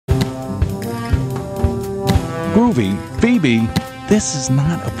Groovy, Phoebe, this is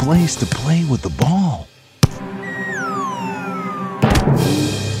not a place to play with the ball.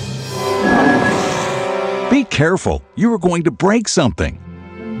 Be careful, you are going to break something.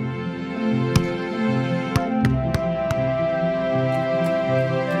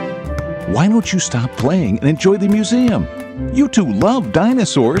 Why don't you stop playing and enjoy the museum? You two love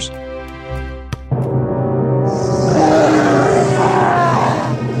dinosaurs.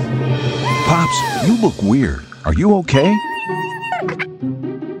 Pops, you look weird. Are you okay?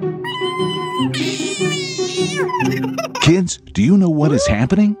 Kids, do you know what is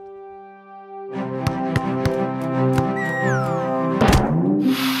happening?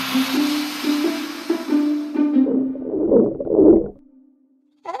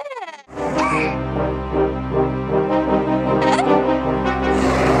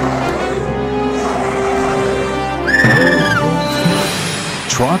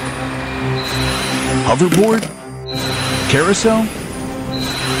 Truck? Hoverboard? Carousel?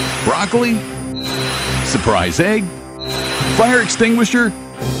 Broccoli? Surprise egg? Fire extinguisher?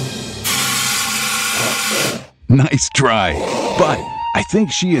 Nice try, but I think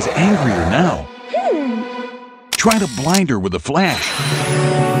she is angrier now. Try to blind her with a flash.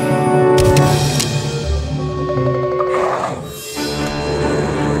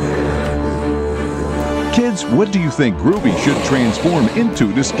 Kids, what do you think Groovy should transform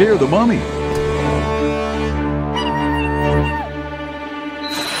into to scare the mummy?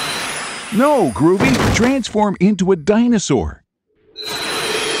 No, Groovy, transform into a dinosaur.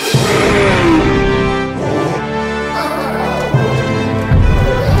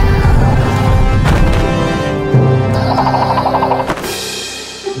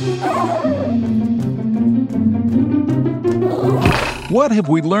 What have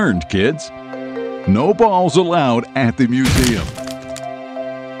we learned, kids? No balls allowed at the museum.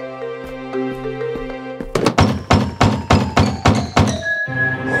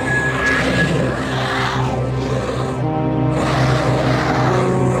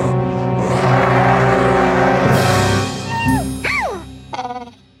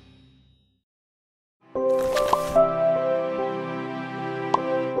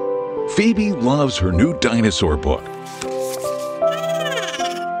 Phoebe loves her new dinosaur book.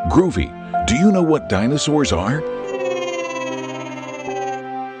 Groovy, do you know what dinosaurs are?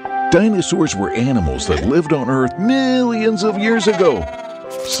 Dinosaurs were animals that lived on Earth millions of years ago.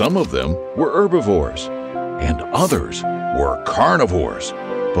 Some of them were herbivores, and others were carnivores,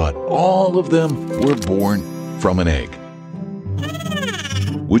 but all of them were born from an egg.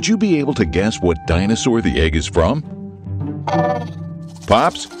 Would you be able to guess what dinosaur the egg is from?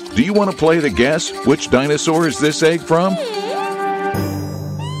 Pops, do you want to play the guess which dinosaur is this egg from?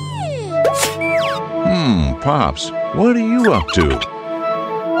 Pops, what are you up to?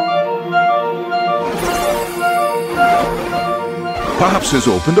 Pops has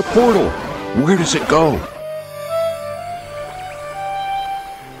opened a portal. Where does it go?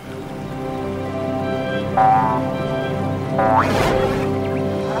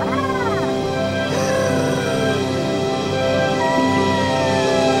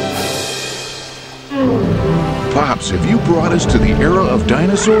 Pops, have you brought us to the era of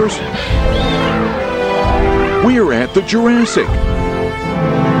dinosaurs? We are at the Jurassic.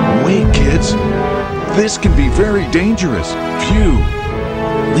 Wait, kids. This can be very dangerous. Phew.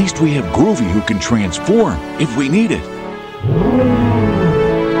 At least we have Groovy who can transform if we need it.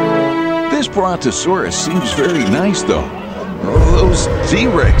 This Brontosaurus seems very nice, though. Those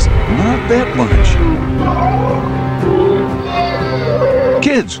T-Rex, not that much.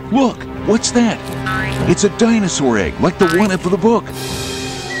 Kids, look. What's that? It's a dinosaur egg, like the one in the book.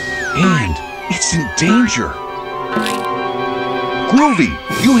 And it's in danger. Groovy,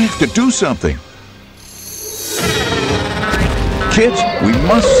 you have to do something. Kids, we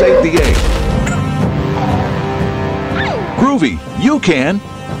must save the egg. Groovy, you can.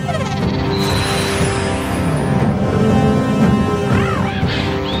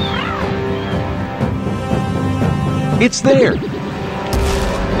 It's there.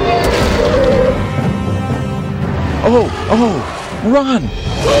 Oh, run!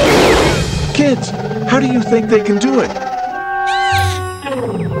 Kids, how do you think they can do it?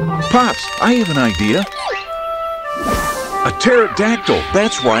 Pops, I have an idea. A pterodactyl,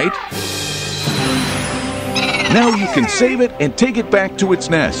 that's right. Now you can save it and take it back to its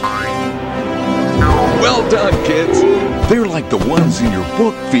nest. Well done, kids. They're like the ones in your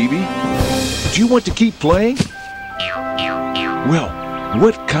book, Phoebe. Do you want to keep playing? Well,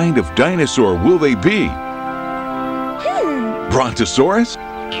 what kind of dinosaur will they be? Brontosaurus?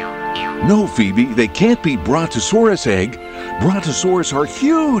 No, Phoebe, they can't be Brontosaurus egg. Brontosaurus are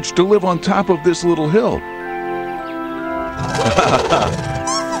huge to live on top of this little hill.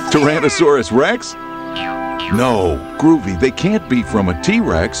 Tyrannosaurus Rex? No, Groovy, they can't be from a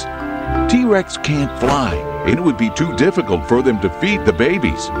T-Rex. T-Rex can't fly, and it would be too difficult for them to feed the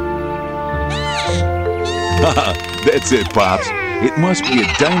babies. That's it, Pops. It must be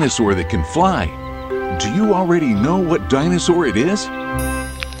a dinosaur that can fly. Do you already know what dinosaur it is?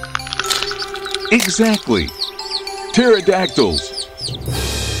 Exactly. Pterodactyls.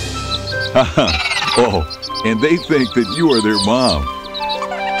 Oh, and they think that you are their mom.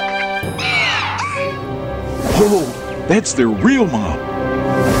 Oh, that's their real mom.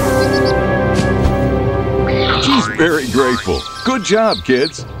 She's very grateful. Good job,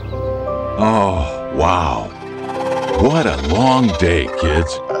 kids. Oh, wow. What a long day,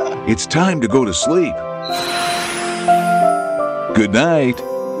 kids. It's time to go to sleep. Good night.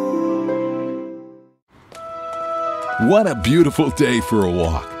 What a beautiful day for a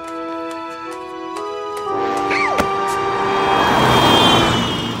walk.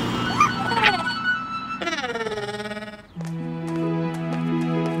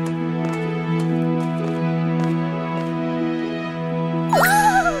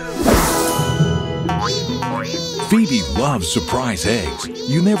 Phoebe loves surprise eggs.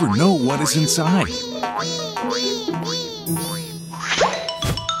 You never know what is inside.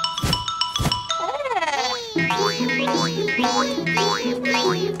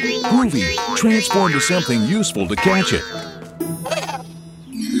 Groovy, transform to something useful to catch it.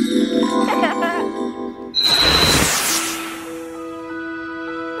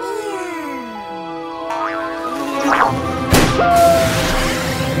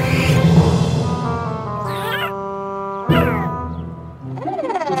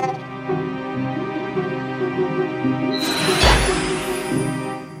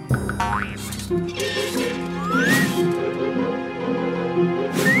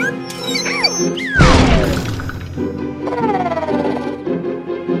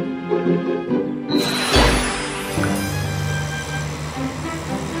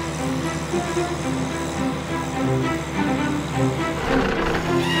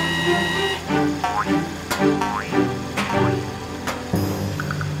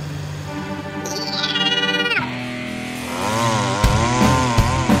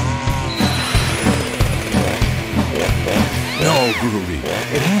 Groovy.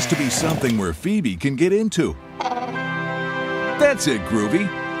 It has to be something where Phoebe can get into. That's it, Groovy.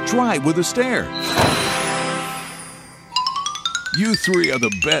 Try with a stair. You three are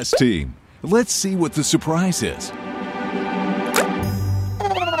the best team. Let's see what the surprise is.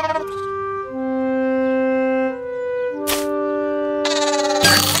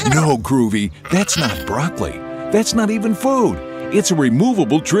 No, Groovy, that's not broccoli. That's not even food. It's a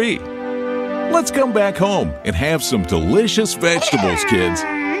removable tree. Let's come back home and have some delicious vegetables, kids.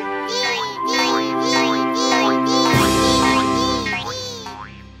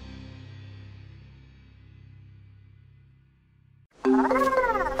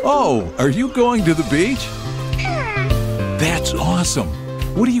 Oh, are you going to the beach? That's awesome.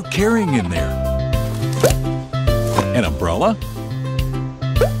 What are you carrying in there? An umbrella?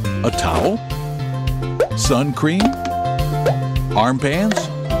 A towel? Sun cream? Arm pants?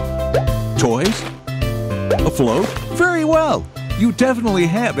 Toys? A float? Very well. You definitely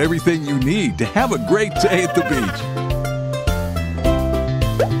have everything you need to have a great day at the beach.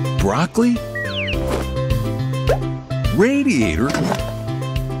 Broccoli? Radiator?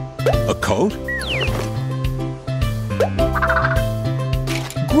 A coat?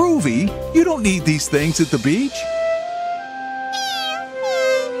 Groovy, you don't need these things at the beach.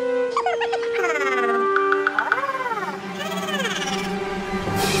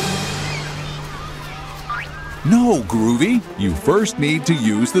 No, Groovy, you first need to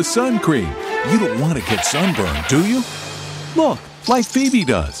use the sun cream. You don't want to get sunburned, do you? Look, like Phoebe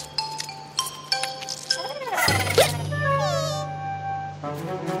does.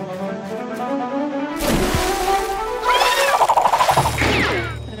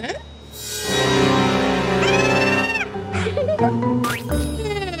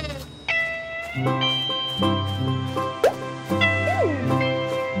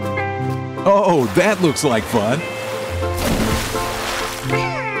 Oh, that looks like fun.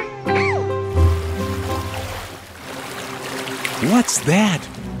 What's that?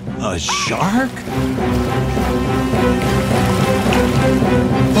 A shark?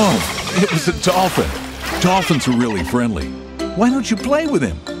 Oh, it was a dolphin. Dolphins are really friendly. Why don't you play with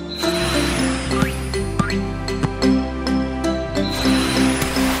him?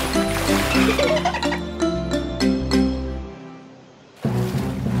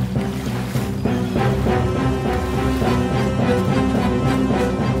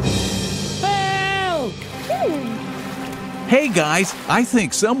 Hey guys, I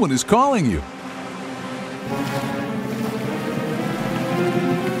think someone is calling you.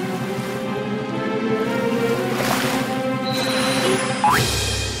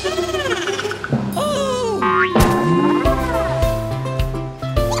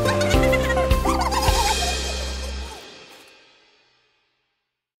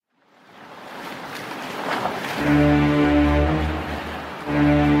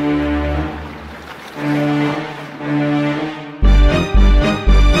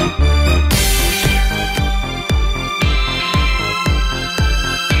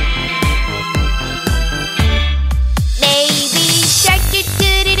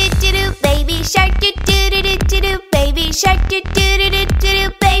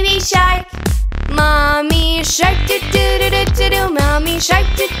 Mommy shark do do do do do do. Mommy shark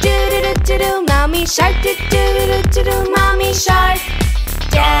do do do do do do. Mommy shark do do do do do. Mommy shark.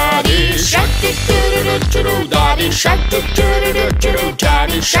 Daddy shark do do do do do. Daddy shark do do do do do.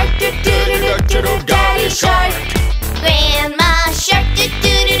 Daddy shark do do do do do. Daddy shark. Grandma shark do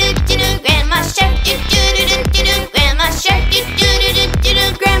do do do do. Grandma shark do do do do do. Grandma shark do do do do do.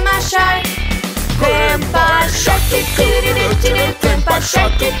 Grandma shark. Grandpa shark do do do do do. Grandpa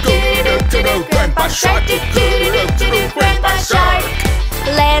shark do do do do do. Grandpa shark do do do do do. Grandpa shark.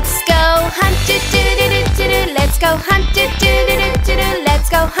 Let's go hunt do do do do do. Let's go hunt do do do do do. Let's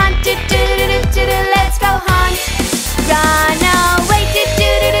go hunt do do do do do. Let's go hunt. Run away do do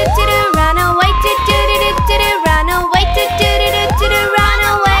do do do. Run away do do do do do. Run away do do do do do. Run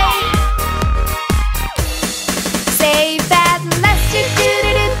away. Safe at last do do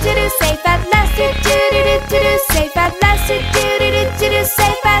do do do. Safe at last do do do do do. Safe at last do do do do do.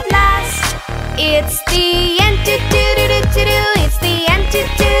 Safe at last. It's the end do do do do do. It's the end do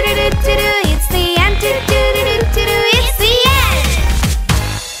do do do do. It's the end do do do do do. It's the end.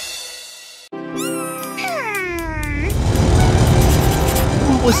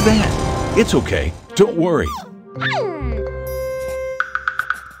 What was that? It's okay. Don't worry.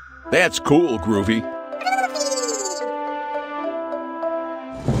 That's cool, Groovy.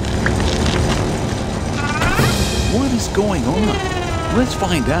 What is going on? Let's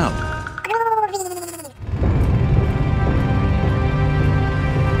find out.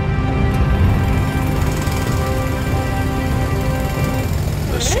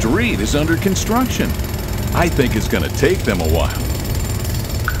 The street is under construction. I think it's going to take them a while.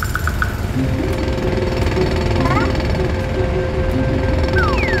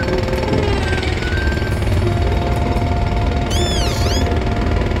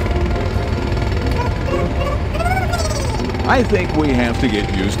 I think we have to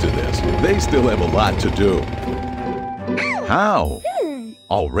get used to this. They still have a lot to do. How?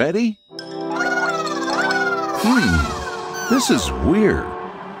 Already? This is weird.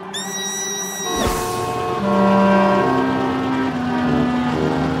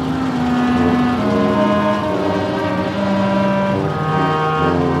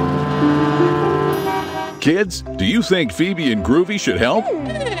 Kids, do you think Phoebe and Groovy should help?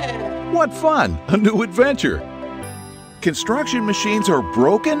 What fun! A new adventure! Construction machines are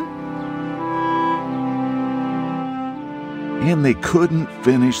broken? And they couldn't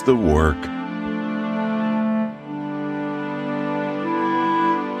finish the work.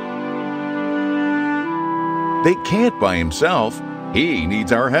 They can't by himself. He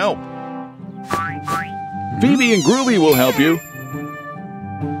needs our help. Phoebe and Groovy will help you.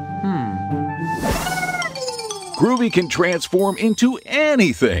 Groovy can transform into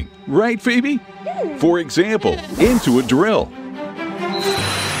anything, right, Phoebe? For example, into a drill.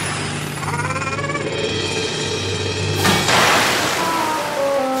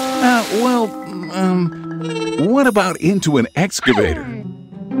 What about into an excavator?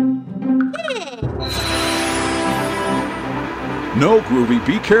 No, Groovy,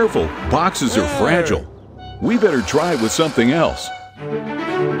 be careful. Boxes are fragile. We better try with something else.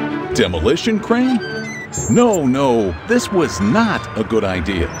 Demolition crane? No, this was not a good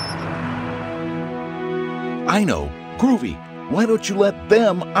idea. I know. Groovy, why don't you let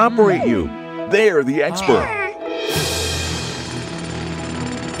them operate you? They're the expert.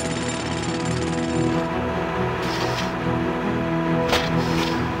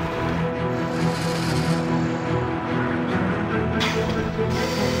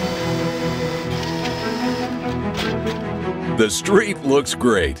 The street looks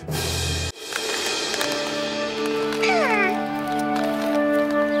great.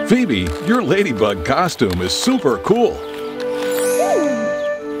 Phoebe, your ladybug costume is super cool.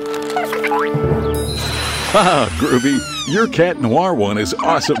 Ah, Groovy, your Cat Noir one is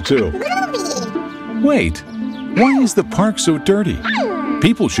awesome too. Wait, why is the park so dirty?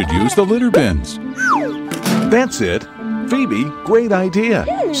 People should use the litter bins. That's it. Phoebe, great idea.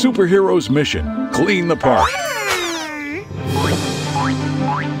 Superhero's mission, clean the park.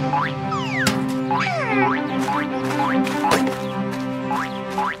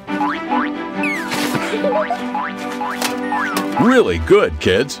 Really good,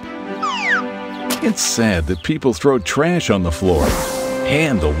 kids. It's sad that people throw trash on the floor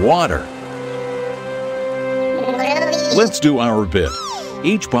and the water. Let's do our bit.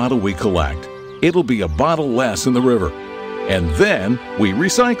 Each bottle we collect, it'll be a bottle less in the river. And then we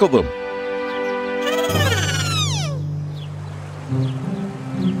recycle them.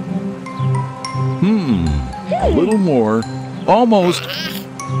 A little more. Almost.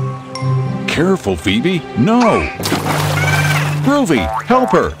 Careful, Phoebe. No. Groovy,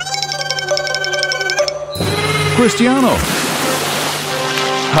 help her. Cristiano.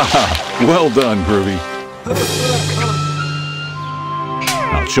 Haha, well done, Groovy.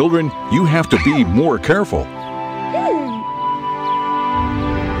 Now, children, you have to be more careful.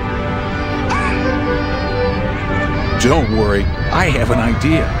 Don't worry, I have an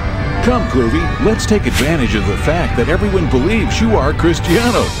idea. Come, Groovy, let's take advantage of the fact that everyone believes you are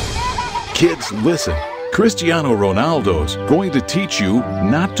Cristiano. Kids, listen. Cristiano Ronaldo's going to teach you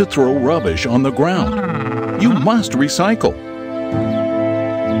not to throw rubbish on the ground. You must recycle.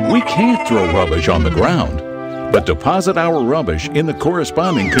 We can't throw rubbish on the ground, but deposit our rubbish in the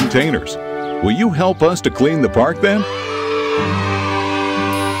corresponding containers. Will you help us to clean the park then?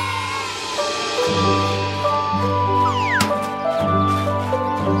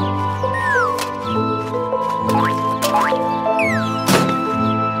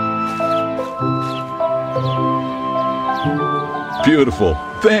 Beautiful.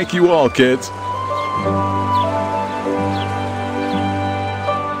 Thank you all, kids.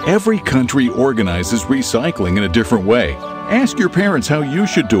 Every country organizes recycling in a different way. Ask your parents how you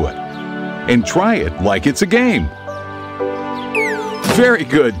should do it. And try it like it's a game. Very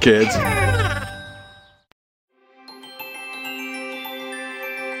good, kids.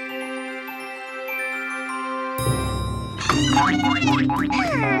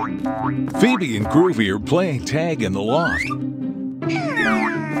 Phoebe and Groovy are playing tag in the loft.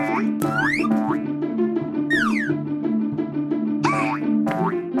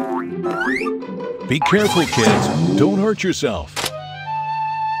 Be careful, kids. Don't hurt yourself.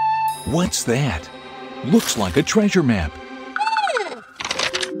 What's that? Looks like a treasure map.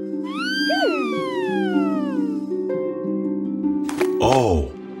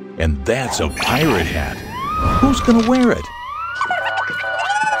 Oh, and that's a pirate hat. Who's gonna wear it?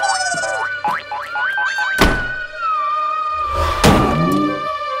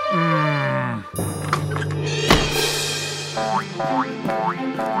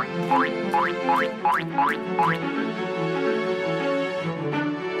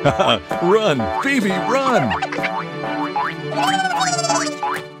 Run, Phoebe, run!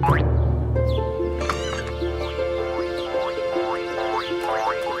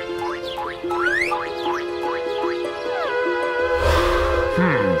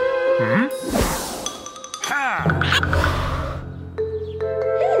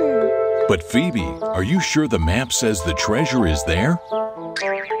 But Phoebe, are you sure the map says the treasure is there?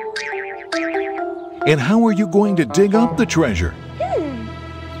 And how are you going to dig up the treasure?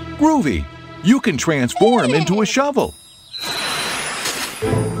 Groovy, you can transform into a shovel.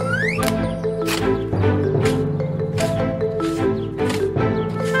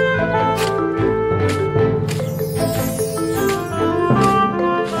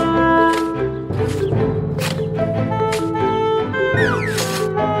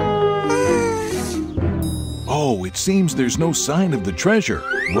 Oh, it seems there's no sign of the treasure.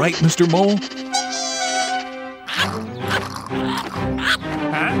 Right, Mr. Mole?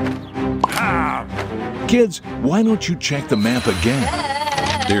 Kids, why don't you check the map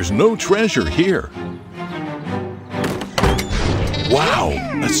again? There's no treasure here. Wow,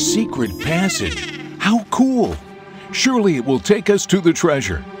 a secret passage. How cool. Surely it will take us to the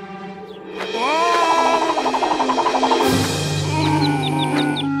treasure.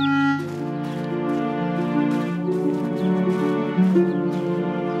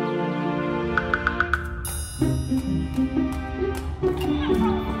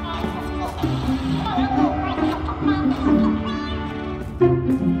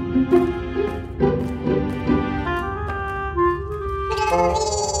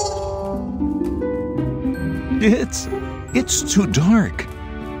 It's too dark.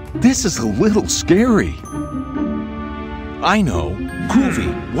 This is a little scary. I know.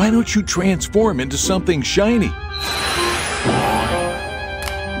 Groovy, why don't you transform into something shiny?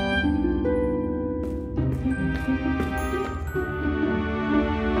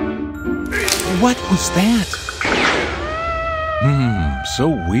 What was that? So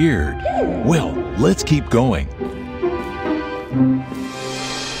weird. Well, let's keep going.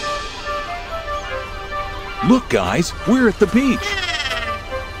 Look, guys, we're at the beach.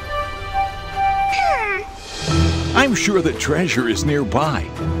 I'm sure the treasure is nearby.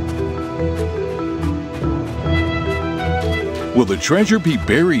 Will the treasure be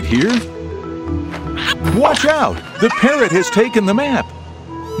buried here? Watch out! The parrot has taken the map.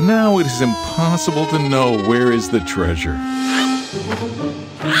 Now it is impossible to know where is the treasure.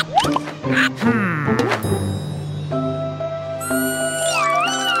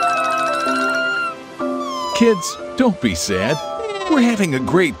 Kids, don't be sad. We're having a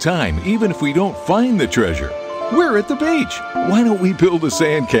great time even if we don't find the treasure. We're at the beach. Why don't we build a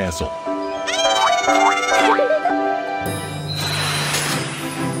sandcastle?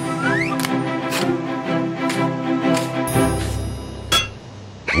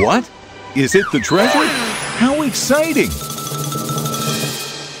 What? Is it the treasure? How exciting!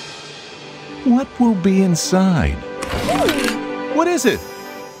 What will be inside? What is it?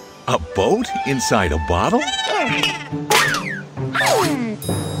 A boat inside a bottle?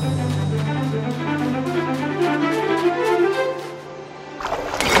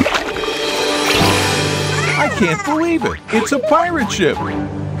 I can't believe it! It's a pirate ship!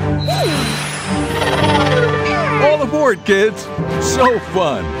 All aboard, kids! So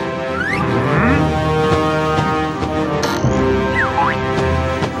fun!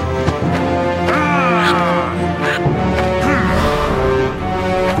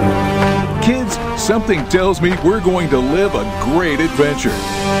 Kids, something tells me we're going to live a great adventure.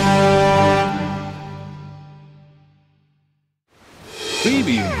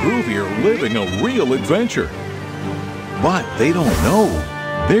 Phoebe and Groovy are living a real adventure. But they don't know.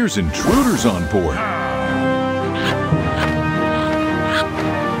 There's intruders on board.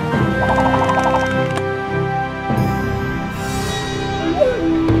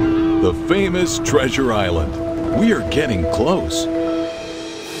 The famous Treasure Island. We are getting close.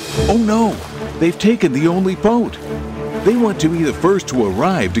 Oh no! They've taken the only boat. They want to be the first to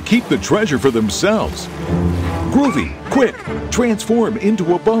arrive to keep the treasure for themselves. Groovy, quick! Transform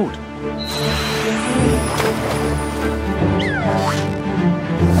into a boat.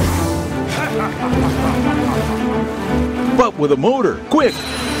 But with a motor, quick!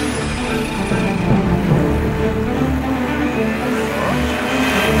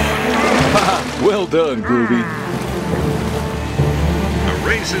 Well done, Groovy. The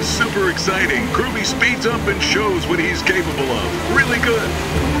race is super exciting. Groovy speeds up and shows what he's capable of. Really good.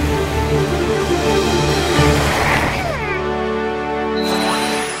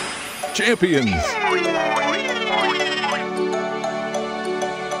 Champions!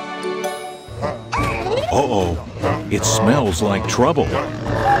 Uh-oh, it smells like trouble.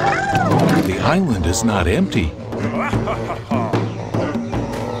 The island is not empty.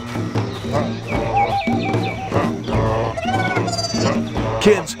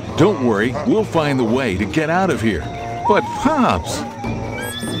 Kids, don't worry, we'll find the way to get out of here. But Pops,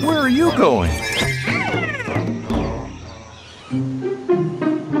 where are you going?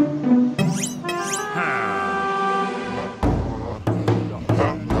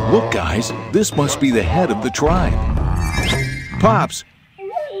 Look, guys, this must be the head of the tribe. Pops,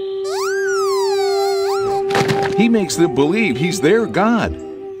 he makes them believe he's their god.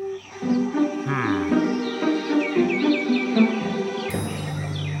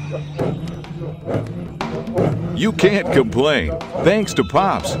 You can't complain. Thanks to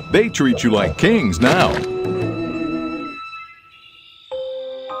Pops, they treat you like kings now.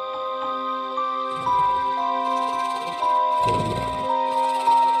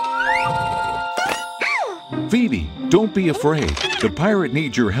 Phoebe, don't be afraid. The pirate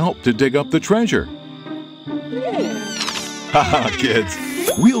needs your help to dig up the treasure. Haha, kids.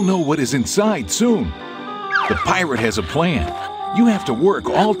 We'll know what is inside soon. The pirate has a plan. You have to work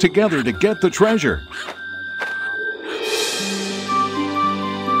all together to get the treasure.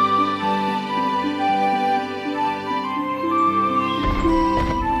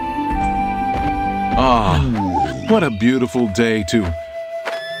 Ah, what a beautiful day to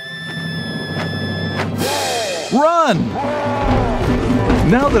run!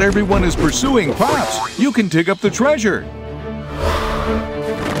 Now that everyone is pursuing Pops, you can dig up the treasure.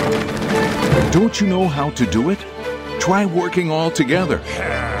 Don't you know how to do it? Try working all together.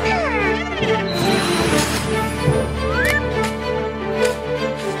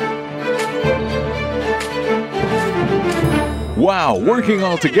 Wow, working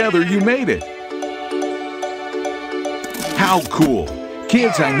all together, you made it. How cool!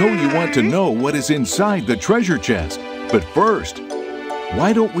 Kids, I know you want to know what is inside the treasure chest. But first,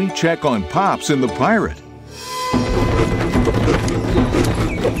 why don't we check on Pops and the pirate?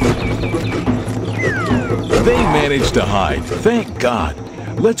 They managed to hide, thank God.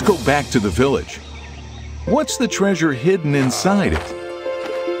 Let's go back to the village. What's the treasure hidden inside it?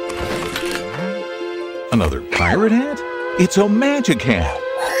 Another pirate hat? It's a magic hat.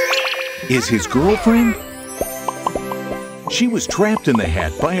 Is his girlfriend? She was trapped in the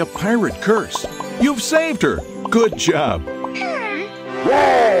hat by a pirate curse. You've saved her. Good job.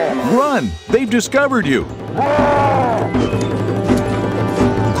 Run! They've discovered you.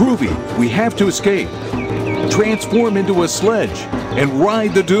 Groovy, we have to escape. Transform into a sledge and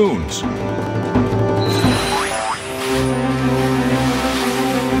ride the dunes.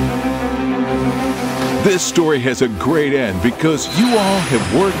 This story has a great end because you all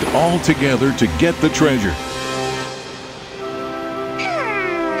have worked all together to get the treasure.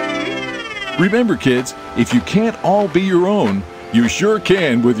 Remember, kids, if you can't all be your own, you sure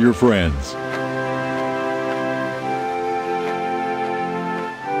can with your friends.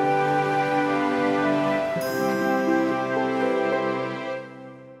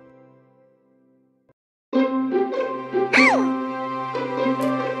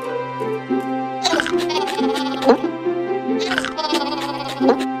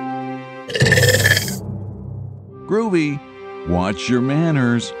 Groovy, watch your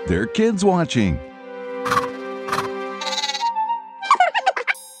manners. There are kids watching.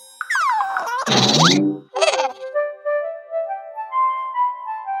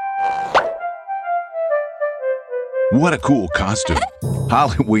 What a cool costume.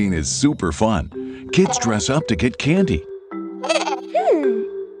 Halloween is super fun. Kids dress up to get candy.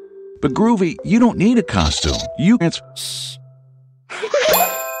 But Groovy, you don't need a costume. You can...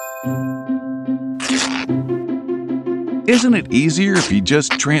 Isn't it easier if you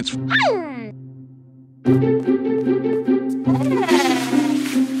just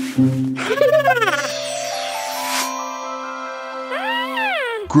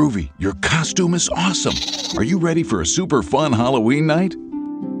Groovy, your costume is awesome. Are you ready for a super fun Halloween night?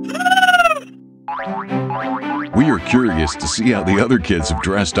 We are curious to see how the other kids have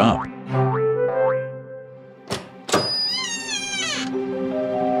dressed up.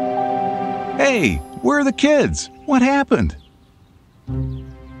 Hey, where are the kids? What happened?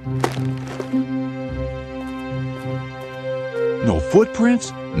 No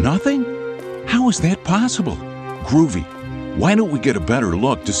footprints? Nothing? How is that possible? Groovy, why don't we get a better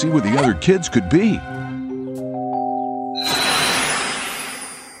look to see where the other kids could be?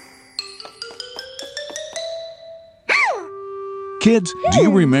 Kids, do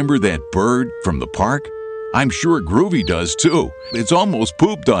you remember that bird from the park? I'm sure Groovy does too. It's almost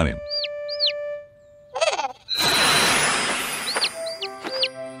pooped on him.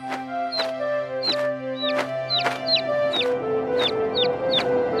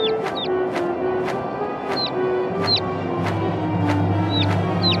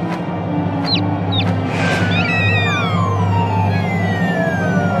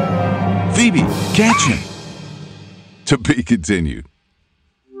 Phoebe, catch him! To be continued.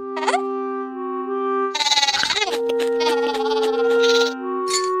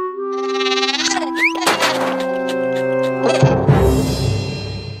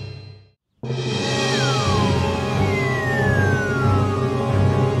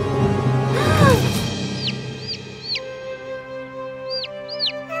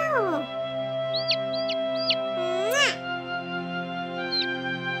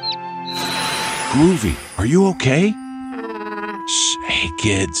 Groovy, are you okay? Shh, hey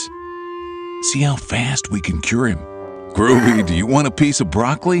kids. See how fast we can cure him. Groovy, do you want a piece of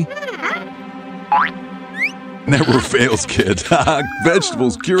broccoli? Never fails, kids.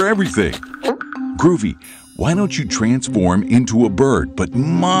 Vegetables cure everything. Groovy, why don't you transform into a bird, but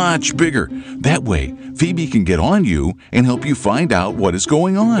much bigger? That way, Phoebe can get on you and help you find out what is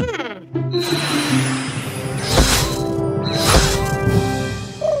going on.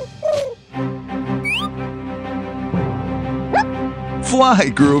 Fly,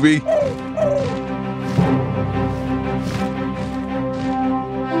 Groovy!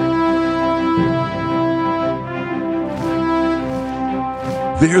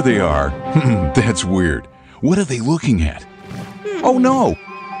 There they are. That's weird. What are they looking at? Oh no!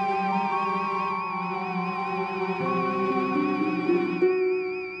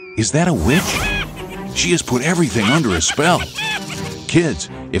 Is that a witch? She has put everything under a spell. Kids,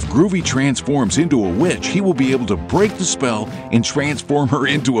 if Groovy transforms into a witch, he will be able to break the spell and transform her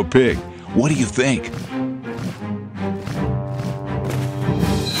into a pig. What do you think?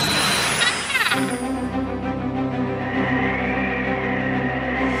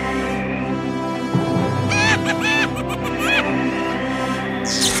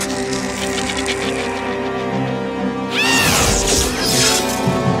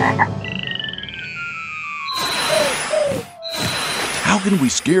 can we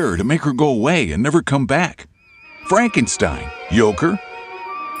scare her to make her go away and never come back? Frankenstein, Joker,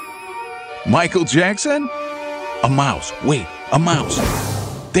 Michael Jackson? A mouse. Wait, a mouse.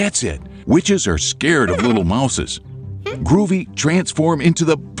 That's it. Witches are scared of little mouses. Groovy, transform into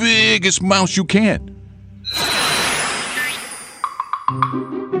the biggest mouse you can.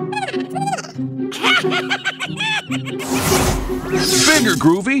 Bigger,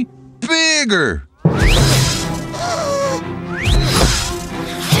 Groovy! Bigger!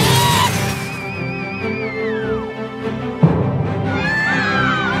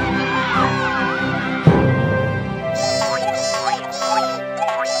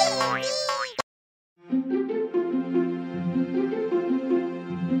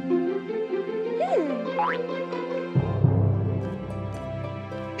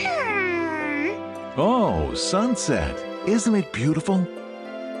 Oh, sunset. Isn't it beautiful?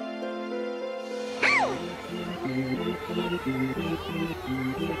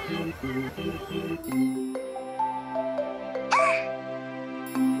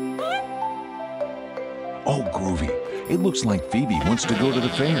 Oh, Groovy, it looks like Phoebe wants to go to the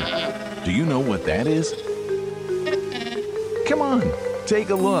fair. Do you know what that is? Come on,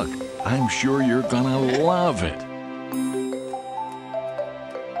 take a look. I'm sure you're gonna love it.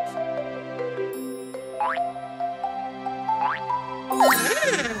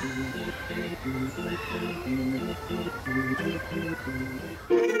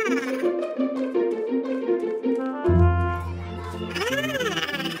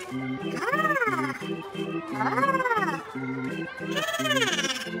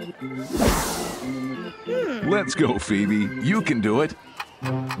 Let's go, Phoebe. You can do it.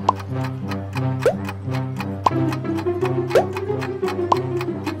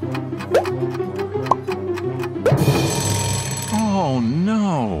 Oh,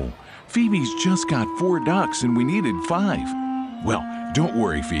 no. Phoebe's just got 4 ducks and we needed 5. Well, don't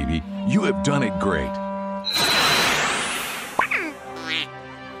worry, Phoebe. You have done it great.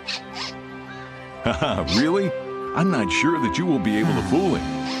 Haha, really? I'm not sure that you will be able to fool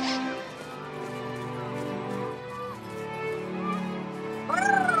him.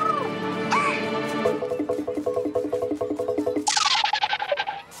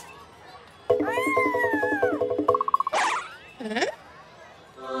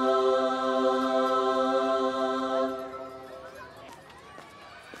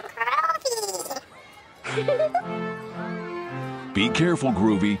 Be careful,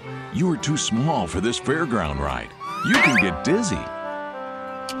 Groovy. You are too small for this fairground ride. You can get dizzy.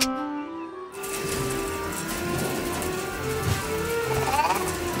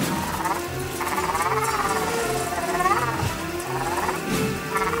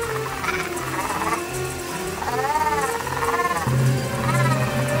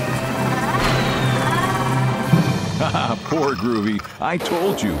 Haha, poor Groovy. I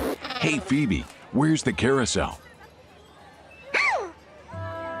told you. Hey, Phoebe, where's the carousel?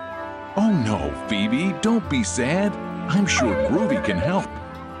 Oh no, Phoebe, don't be sad. I'm sure Groovy can help.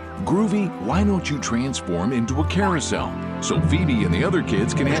 Groovy, why don't you transform into a carousel so Phoebe and the other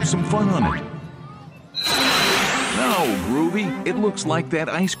kids can have some fun on it? No, Groovy, it looks like that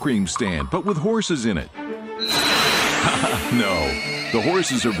ice cream stand, but with horses in it. No, the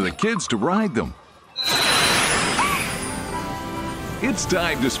horses are for the kids to ride them. It's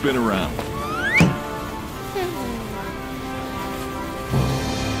time to spin around.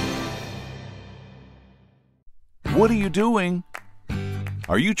 What are you doing?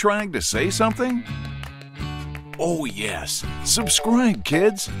 Are you trying to say something? Oh yes, subscribe,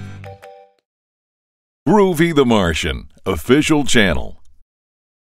 kids. Groovy the Martian, official channel.